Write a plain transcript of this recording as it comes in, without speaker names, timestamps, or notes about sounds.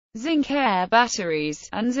Zinc air batteries,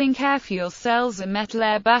 and zinc air fuel cells are metal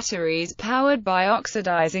air batteries powered by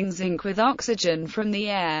oxidizing zinc with oxygen from the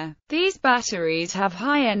air. These batteries have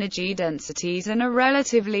high energy densities and are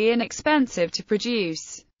relatively inexpensive to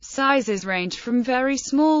produce. Sizes range from very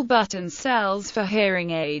small button cells for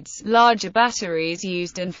hearing aids, larger batteries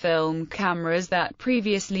used in film cameras that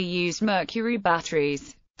previously used mercury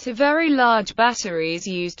batteries, to very large batteries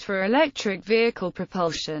used for electric vehicle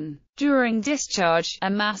propulsion. During discharge, a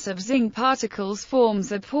mass of zinc particles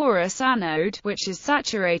forms a porous anode, which is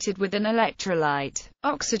saturated with an electrolyte.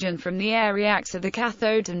 Oxygen from the air reacts at the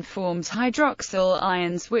cathode and forms hydroxyl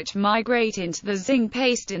ions which migrate into the zinc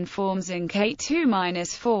paste and form zinc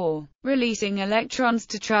 8(2-4), releasing electrons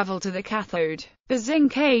to travel to the cathode. The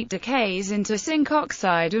zinc 8 decays into zinc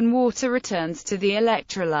oxide and water returns to the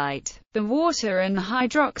electrolyte. The water and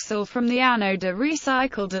hydroxyl from the anode are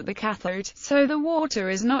recycled at the cathode, so the water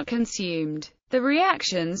is not consumed. The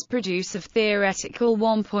reactions produce a theoretical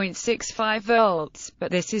 1.65 volts,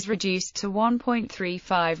 but this is reduced to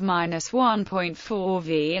 1.35–1.4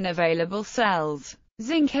 V in available cells.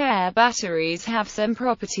 Zinc air batteries have some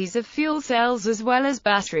properties of fuel cells as well as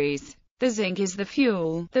batteries. The zinc is the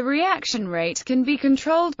fuel. The reaction rate can be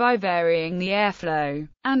controlled by varying the airflow,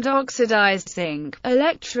 and oxidized zinc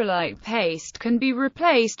electrolyte paste can be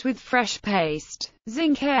replaced with fresh paste.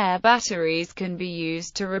 Zinc air batteries can be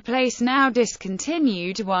used to replace now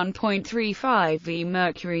discontinued 1.35 V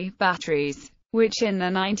mercury batteries, which in the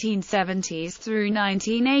 1970s through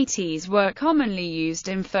 1980s were commonly used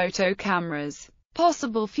in photo cameras.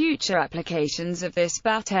 Possible future applications of this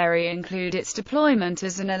battery include its deployment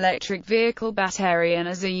as an electric vehicle battery and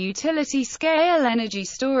as a utility-scale energy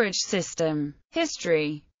storage system.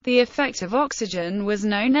 History. The effect of oxygen was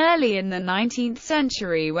known early in the 19th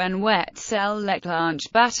century when wet cell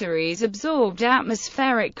Leclanche batteries absorbed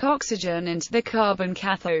atmospheric oxygen into the carbon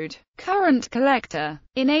cathode current collector.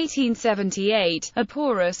 In 1878, a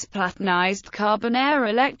porous platinized carbon air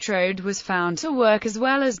electrode was found to work as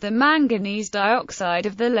well as the manganese dioxide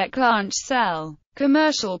of the Leclanche cell.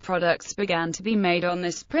 Commercial products began to be made on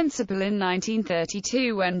this principle in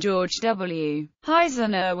 1932 when George W. Hayes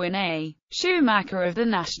and Irwin A. Schumacher of the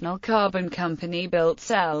National Carbon Company built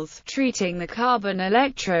cells, treating the carbon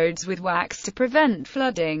electrodes with wax to prevent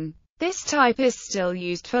flooding. This type is still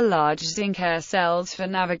used for large zinc air cells for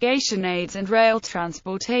navigation aids and rail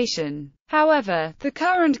transportation. However, the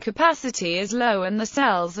current capacity is low and the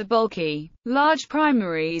cells are bulky. Large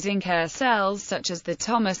primary zinc air cells such as the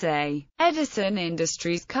Thomas A. Edison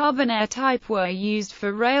Industries carbon air type were used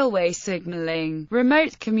for railway signaling,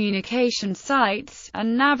 remote communication sites,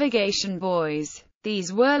 and navigation buoys.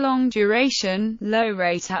 These were long-duration,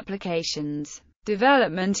 low-rate applications.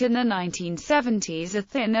 Development in the 1970s of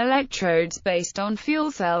thin electrodes based on fuel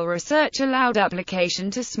cell research allowed application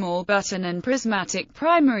to small button and prismatic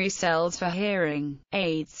primary cells for hearing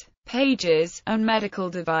aids, pages, and medical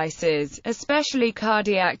devices, especially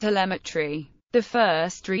cardiac telemetry. The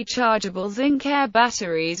first rechargeable zinc air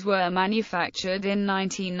batteries were manufactured in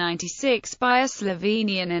 1996 by a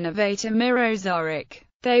Slovenian innovator Miro Zoric.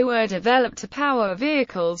 They were developed to power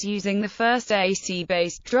vehicles using the first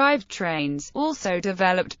AC-based drivetrains, also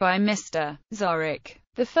developed by Mr. Zoric.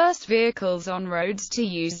 The first vehicles on roads to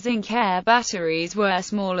use zinc air batteries were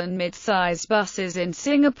small and mid-sized buses in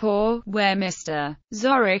Singapore, where Mr.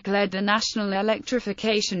 Zoric led the national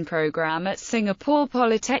electrification program at Singapore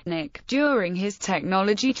Polytechnic, during his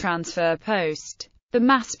technology transfer post. The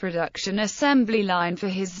mass production assembly line for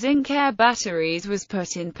his zinc air batteries was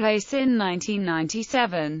put in place in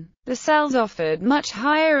 1997. The cells offered much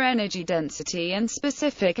higher energy density and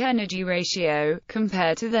specific energy ratio,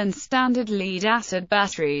 compared to then standard lead-acid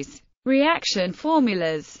batteries. Reaction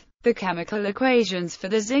formulas. The chemical equations for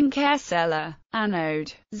the zinc air cell are: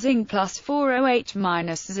 anode, zinc plus 4OH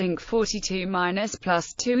minus zinc 42 minus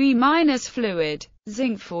plus 2E minus fluid,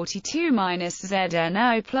 zinc 42 minus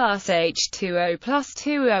ZNO plus H2O plus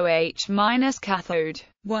 2OH minus cathode,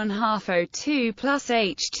 1/2 O2 plus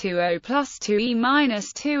H2O plus 2E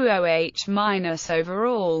minus 2OH minus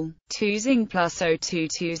overall, 2 zinc plus O2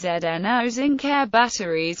 2 ZNO. Zinc air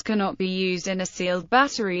batteries cannot be used in a sealed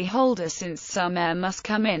battery holder since some air must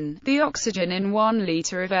come in. The oxygen in 1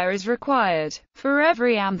 liter of air is required for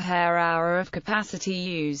every ampere-hour of capacity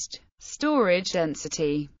used. Storage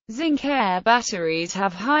density. Zinc air batteries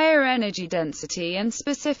have higher energy density and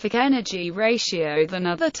specific energy ratio than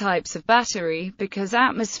other types of battery, because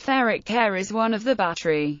atmospheric air is one of the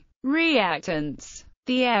battery reactants.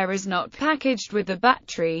 The air is not packaged with the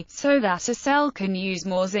battery, so that a cell can use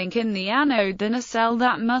more zinc in the anode than a cell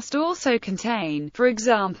that must also contain, for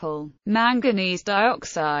example, manganese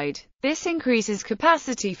dioxide. This increases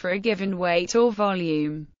capacity for a given weight or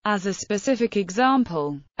volume. As a specific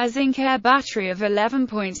example, a zinc air battery of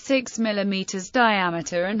 11.6 mm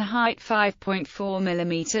diameter and height 5.4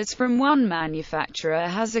 mm from one manufacturer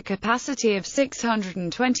has a capacity of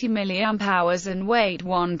 620 mAh and weight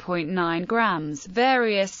 1.9 grams.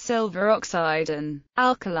 Various silver oxide and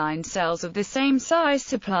alkaline cells of the same size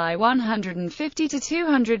supply 150 to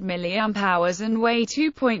 200 mAh and weigh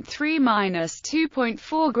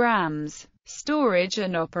 2.3–2.4 grams. Storage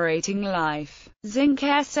and operating life. Zinc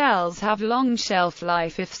air cells have long shelf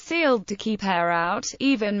life if sealed to keep air out.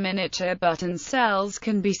 Even miniature button cells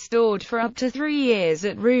can be stored for up to 3 years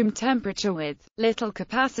at room temperature with little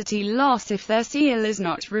capacity loss if their seal is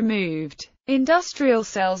not removed. Industrial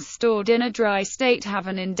cells stored in a dry state have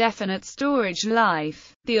an indefinite storage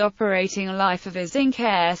life. The operating life of a zinc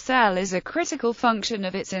air cell is a critical function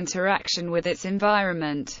of its interaction with its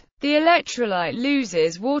environment. The electrolyte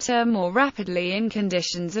loses water more rapidly in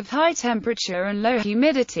conditions of high temperature and low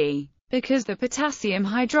humidity. Because the potassium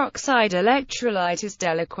hydroxide electrolyte is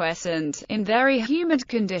deliquescent, in very humid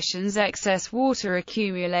conditions excess water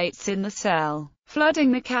accumulates in the cell,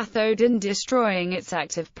 flooding the cathode and destroying its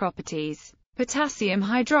active properties. Potassium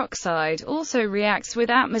hydroxide also reacts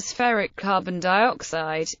with atmospheric carbon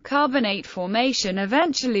dioxide. Carbonate formation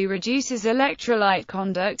eventually reduces electrolyte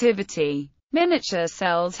conductivity. Miniature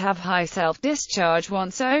cells have high self-discharge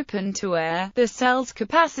once open to air. The cell's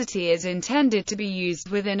capacity is intended to be used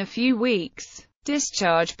within a few weeks.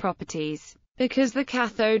 Discharge properties. Because the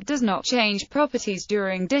cathode does not change properties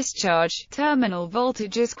during discharge, terminal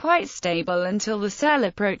voltage is quite stable until the cell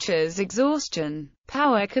approaches exhaustion.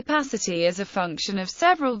 Power capacity is a function of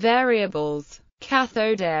several variables: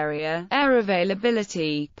 cathode area, air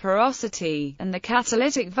availability, porosity, and the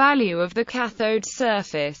catalytic value of the cathode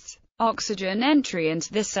surface. Oxygen entry into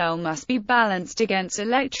the cell must be balanced against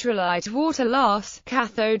electrolyte water loss.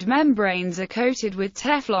 Cathode membranes are coated with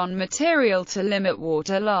Teflon material to limit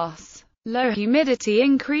water loss. Low humidity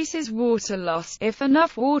increases water loss. If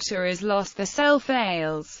enough water is lost, the cell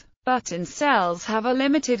fails. Button cells have a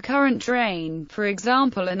limited current drain. For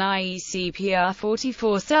example, an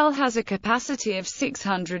IECPR44 cell has a capacity of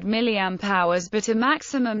 600 mA but a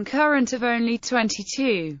maximum current of only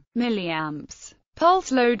 22 mA.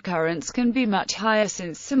 Pulse load currents can be much higher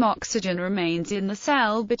since some oxygen remains in the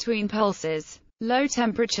cell between pulses. Low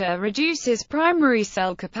temperature reduces primary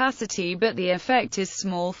cell capacity, but the effect is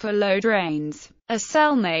small for low drains. A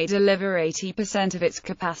cell may deliver 80% of its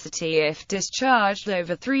capacity if discharged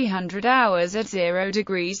over 300 hours at 0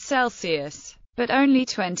 degrees Celsius, but only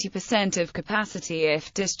 20% of capacity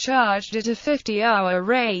if discharged at a 50-hour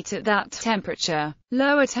rate at that temperature.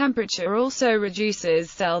 Lower temperature also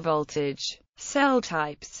reduces cell voltage. Cell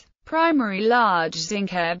types. Primary large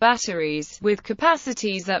zinc air batteries, with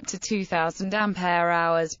capacities up to 2000 Ah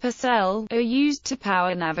per cell, are used to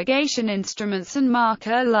power navigation instruments and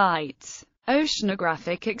marker lights,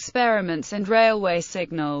 oceanographic experiments and railway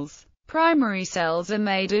signals. Primary cells are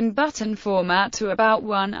made in button format to about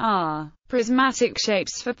 1 Ah. Prismatic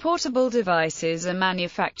shapes for portable devices are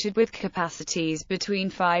manufactured with capacities between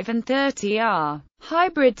 5 and 30 Ah.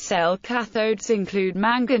 Hybrid cell cathodes include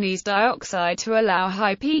manganese dioxide to allow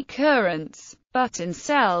high peak currents. Button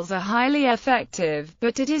cells are highly effective,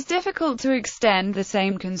 but it is difficult to extend the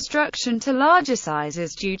same construction to larger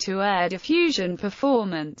sizes due to air diffusion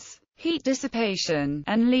performance, heat dissipation,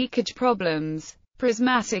 and leakage problems.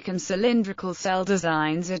 Prismatic and cylindrical cell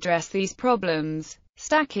designs address these problems.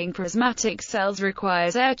 Stacking prismatic cells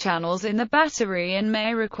requires air channels in the battery and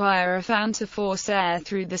may require a fan to force air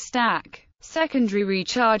through the stack. Secondary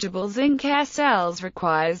rechargeable zinc air cells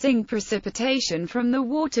require zinc precipitation from the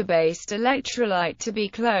water-based electrolyte to be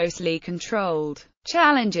closely controlled.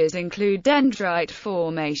 Challenges include dendrite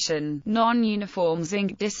formation, non-uniform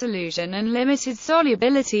zinc dissolution and limited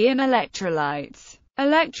solubility in electrolytes.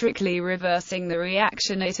 Electrically reversing the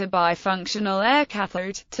reaction at a bifunctional air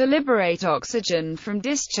cathode, to liberate oxygen from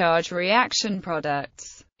discharge reaction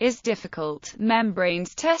products, is difficult.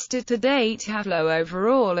 Membranes tested to date have low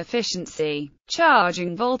overall efficiency.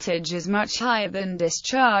 Charging voltage is much higher than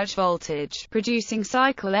discharge voltage, producing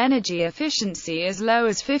cycle energy efficiency as low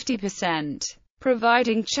as 50%.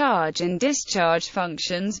 Providing charge and discharge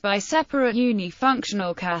functions by separate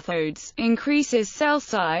unifunctional cathodes increases cell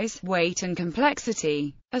size, weight and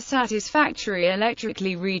complexity. A satisfactory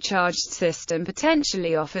electrically recharged system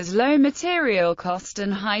potentially offers low material cost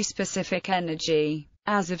and high specific energy.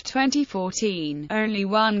 As of 2014, only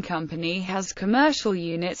one company has commercial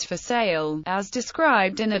units for sale, as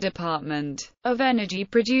described in a Department of Energy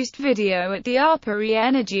produced video at the ARPA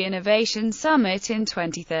Energy Innovation Summit in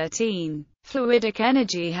 2013. Fluidic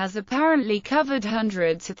energy has apparently covered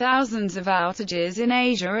hundreds of thousands of outages in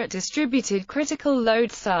Asia at distributed critical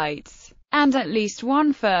load sites, and at least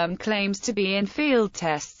one firm claims to be in field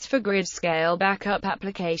tests for grid-scale backup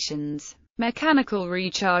applications. Mechanical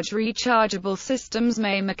rechargeable systems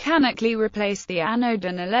may mechanically replace the anode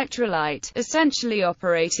and electrolyte, essentially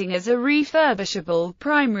operating as a refurbishable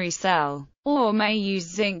primary cell, or may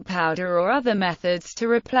use zinc powder or other methods to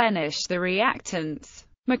replenish the reactants.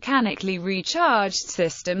 Mechanically recharged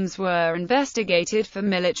systems were investigated for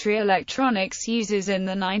military electronics uses in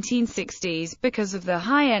the 1960s because of the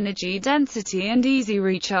high energy density and easy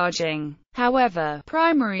recharging. However,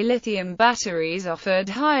 primary lithium batteries offered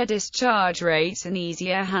higher discharge rates and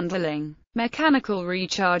easier handling. Mechanical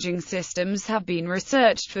recharging systems have been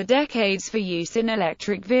researched for decades for use in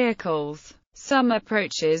electric vehicles. Some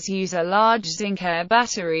approaches use a large zinc air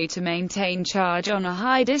battery to maintain charge on a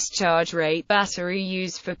high discharge rate battery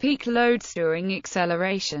used for peak loads during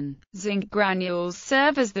acceleration. Zinc granules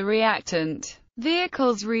serve as the reactant.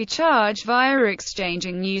 Vehicles recharge via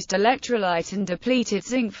exchanging used electrolyte and depleted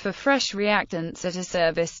zinc for fresh reactants at a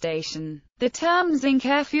service station. The term zinc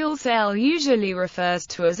air fuel cell usually refers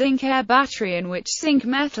to a zinc air battery in which zinc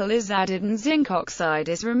metal is added and zinc oxide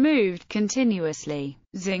is removed continuously.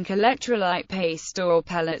 Zinc electrolyte paste or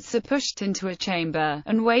pellets are pushed into a chamber,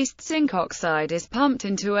 and waste zinc oxide is pumped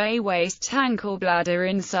into a waste tank or bladder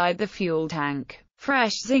inside the fuel tank.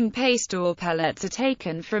 Fresh zinc paste or pellets are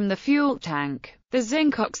taken from the fuel tank. The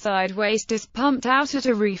zinc oxide waste is pumped out at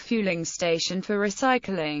a refueling station for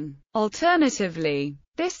recycling. Alternatively,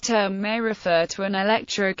 this term may refer to an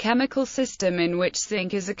electrochemical system in which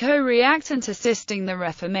zinc is a co-reactant assisting the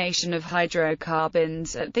reformation of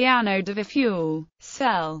hydrocarbons at the anode of a fuel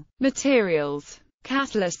cell. Materials.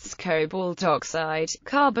 Catalysts: cobalt oxide,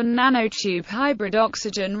 carbon nanotube hybrid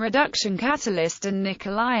oxygen reduction catalyst and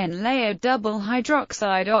nickel-ion layered double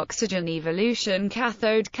hydroxide oxygen evolution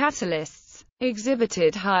cathode catalysts.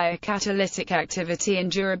 Exhibited higher catalytic activity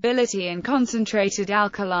and durability in concentrated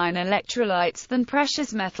alkaline electrolytes than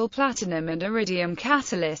precious metal platinum and iridium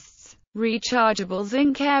catalysts. Rechargeable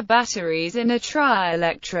zinc air batteries in a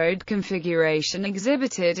tri-electrode configuration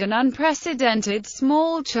exhibited an unprecedented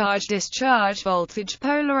small charge-discharge voltage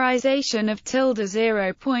polarization of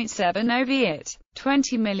 ~0.70 V at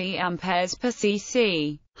 20 mA per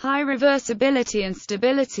cc. High reversibility and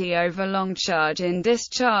stability over long charge in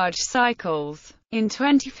discharge cycles. In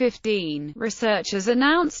 2015, researchers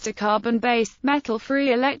announced a carbon-based metal-free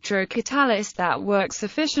electrocatalyst that works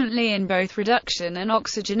efficiently in both reduction and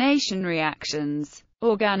oxygenation reactions.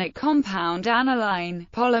 Organic compound aniline,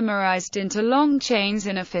 polymerized into long chains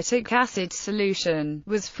in a phytic acid solution,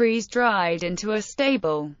 was freeze-dried into a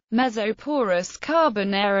stable, mesoporous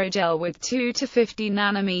carbon aerogel with 2 to 50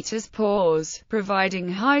 nanometers pores, providing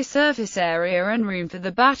high surface area and room for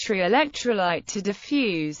the battery electrolyte to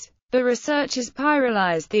diffuse. The researchers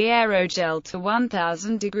pyrolyzed the aerogel to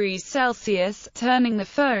 1000 degrees Celsius, turning the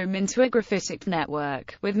foam into a graphitic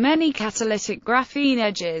network, with many catalytic graphene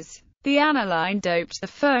edges. The aniline doped the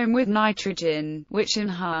foam with nitrogen, which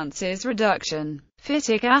enhances reduction.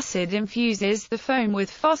 Phytic acid infuses the foam with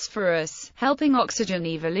phosphorus, helping oxygen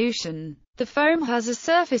evolution. The foam has a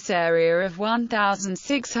surface area of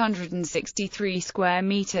 1,663 square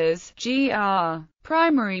meters, gr.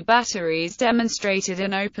 Primary batteries demonstrated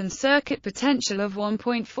an open circuit potential of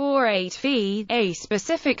 1.48 V, a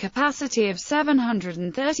specific capacity of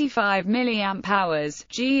 735 mAh,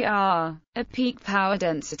 gr. A peak power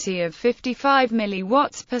density of 55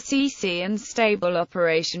 mW per cc and stable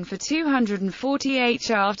operation for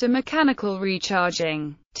 248 after mechanical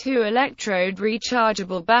recharging. 2 electrode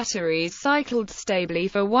rechargeable batteries cycled stably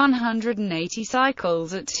for 180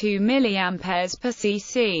 cycles at 2 mA per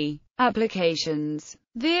cc. Applications.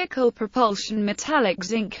 Vehicle propulsion. Metallic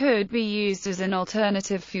zinc could be used as an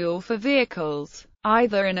alternative fuel for vehicles,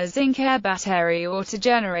 either in a zinc air battery or to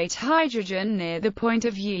generate hydrogen near the point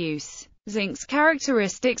of use. Zinc's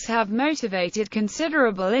characteristics have motivated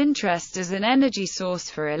considerable interest as an energy source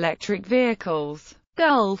for electric vehicles.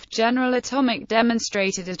 Gulf General Atomic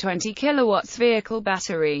demonstrated a 20 kW vehicle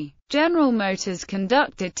battery. General Motors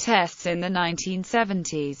conducted tests in the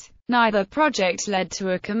 1970s. Neither project led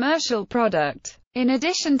to a commercial product. In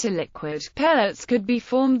addition to liquid, pellets could be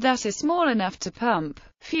formed that are small enough to pump.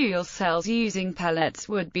 Fuel cells using pellets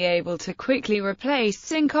would be able to quickly replace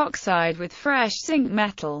zinc oxide with fresh zinc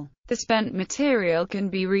metal. The spent material can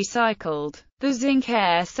be recycled. The zinc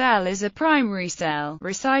air cell is a primary cell.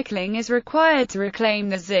 Recycling is required to reclaim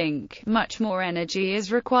the zinc. Much more energy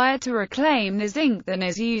is required to reclaim the zinc than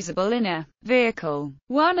is usable in a vehicle.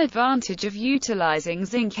 One advantage of utilizing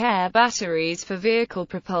zinc air batteries for vehicle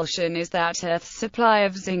propulsion is that Earth's supply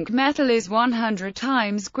of zinc metal is 100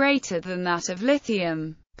 times greater than that of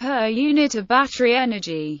lithium per unit of battery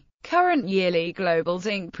energy. Current yearly global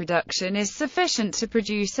zinc production is sufficient to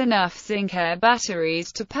produce enough zinc air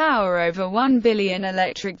batteries to power over 1 billion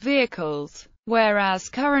electric vehicles, whereas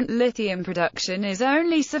current lithium production is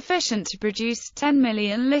only sufficient to produce 10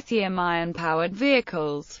 million lithium-ion powered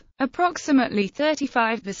vehicles. Approximately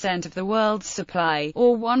 35% of the world's supply,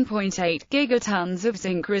 or 1.8 gigatons of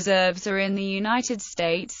zinc reserves, are in the United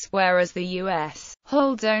States, whereas the U.S.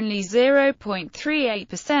 holds only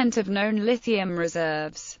 0.38% of known lithium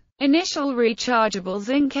reserves. Initial rechargeable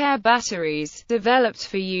zinc air batteries, developed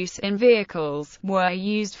for use in vehicles, were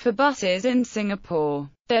used for buses in Singapore.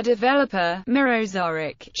 Their developer,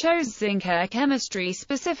 Mirozoric, chose zinc air chemistry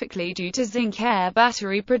specifically due to zinc air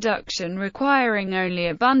battery production requiring only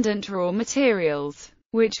abundant raw materials,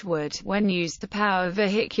 which would, when used to power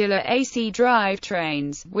vehicular AC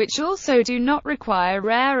drivetrains, which also do not require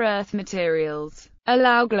rare earth materials,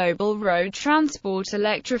 allow global road transport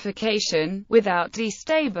electrification, without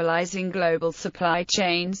destabilizing global supply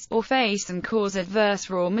chains, or face and cause adverse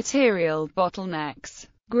raw material bottlenecks.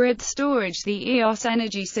 Grid storage. The EOS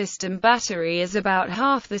energy system battery is about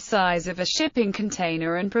half the size of a shipping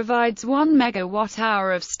container and provides 1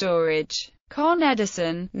 megawatt-hour of storage. Con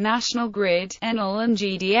Edison, National Grid, Enel and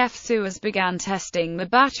GDF Suez began testing the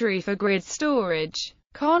battery for grid storage.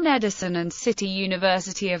 Con Edison and City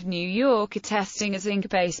University of New York are testing a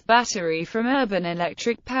zinc-based battery from Urban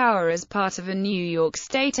Electric Power as part of a New York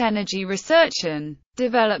State Energy Research and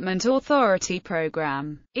Development Authority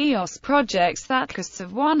program. EOS projects that costs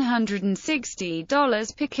of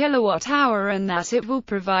 $160 per kilowatt-hour and that it will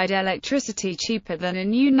provide electricity cheaper than a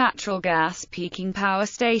new natural gas peaking power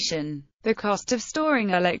station. The cost of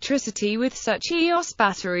storing electricity with such EOS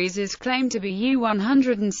batteries is claimed to be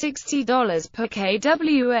 $160 per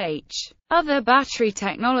kWh. Other battery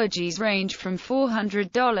technologies range from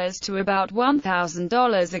 $400 to about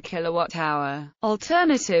 $1,000 a kilowatt-hour.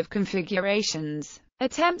 Alternative configurations.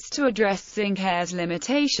 Attempts to address zinc air's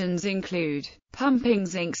limitations include pumping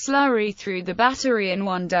zinc slurry through the battery in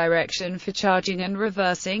one direction for charging and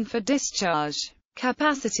reversing for discharge.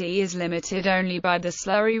 Capacity is limited only by the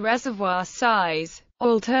slurry reservoir size.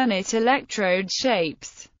 Alternate electrode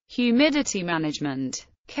shapes. Humidity management.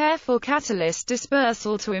 Careful catalyst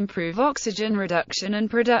dispersal to improve oxygen reduction and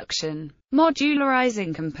production.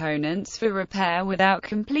 Modularizing components for repair without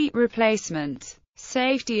complete replacement.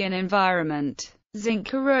 Safety and environment. Zinc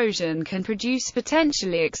corrosion can produce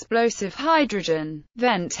potentially explosive hydrogen.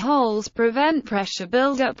 Vent holes prevent pressure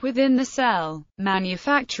buildup within the cell.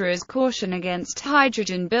 Manufacturers caution against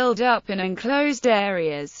hydrogen buildup in enclosed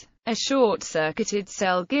areas. A short-circuited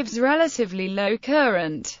cell gives relatively low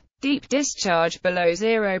current. Deep discharge below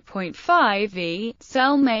 0.5 V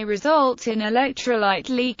cell may result in electrolyte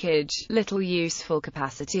leakage. Little useful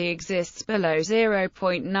capacity exists below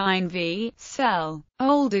 0.9 V cell.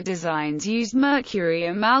 Older designs used mercury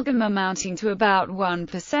amalgam amounting to about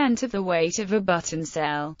 1% of the weight of a button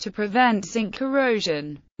cell to prevent zinc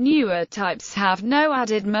corrosion. Newer types have no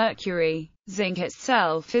added mercury. Zinc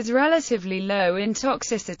itself is relatively low in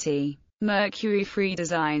toxicity. Mercury-free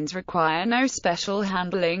designs require no special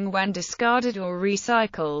handling when discarded or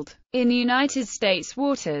recycled. In United States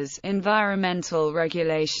waters, environmental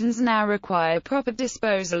regulations now require proper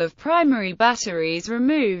disposal of primary batteries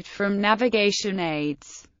removed from navigation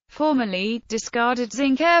aids. Formerly, discarded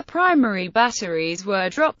zinc air primary batteries were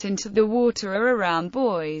dropped into the water around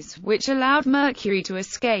buoys, which allowed mercury to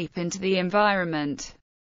escape into the environment.